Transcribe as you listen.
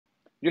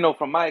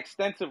From my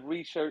extensive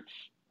research,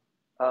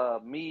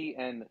 me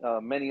and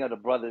many other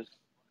brothers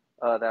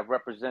that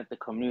represent the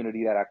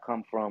community that I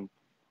come from,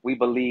 we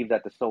believe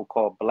that the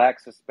so-called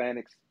blacks,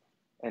 Hispanics,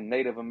 and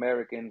Native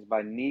Americans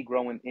by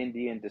Negro and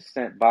Indian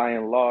descent, by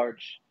and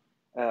large,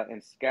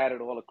 and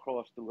scattered all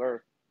across the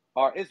earth,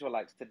 are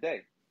Israelites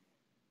today.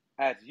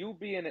 As you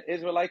being an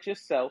Israelite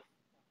yourself,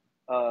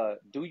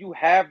 do you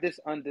have this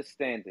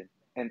understanding?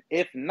 And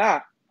if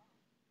not,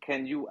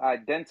 can you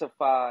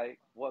identify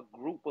what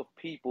group of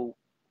people,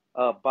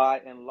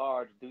 by and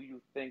large, do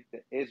you think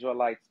the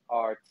Israelites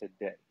are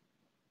today?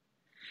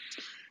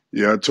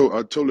 Yeah, I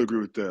totally agree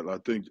with that. I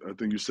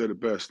think you said it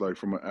best. Like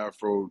from an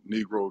Afro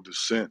Negro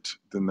descent,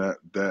 then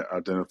that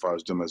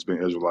identifies them as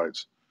being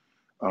Israelites.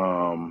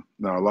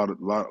 Now a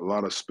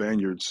lot of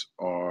Spaniards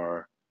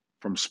are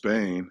from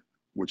Spain,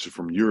 which is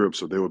from Europe,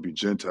 so they would be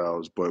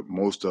Gentiles. But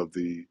most of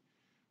the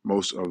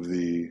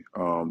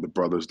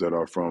brothers that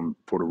are from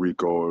Puerto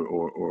Rico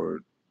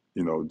or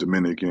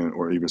Dominican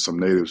or even some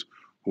natives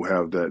who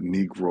have that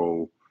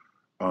Negro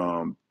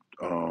um,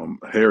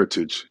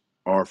 heritage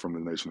are from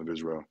the nation of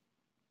Israel.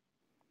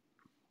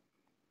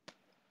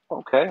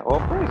 Okay,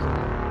 all praises.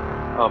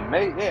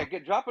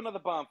 Drop another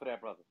bomb for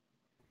that brother.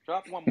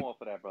 Drop one more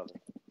for that brother.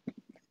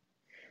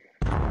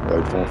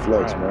 Like from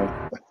Flex, man.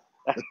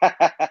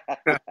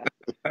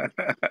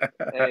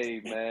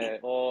 Hey man,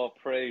 all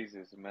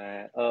praises,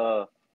 man.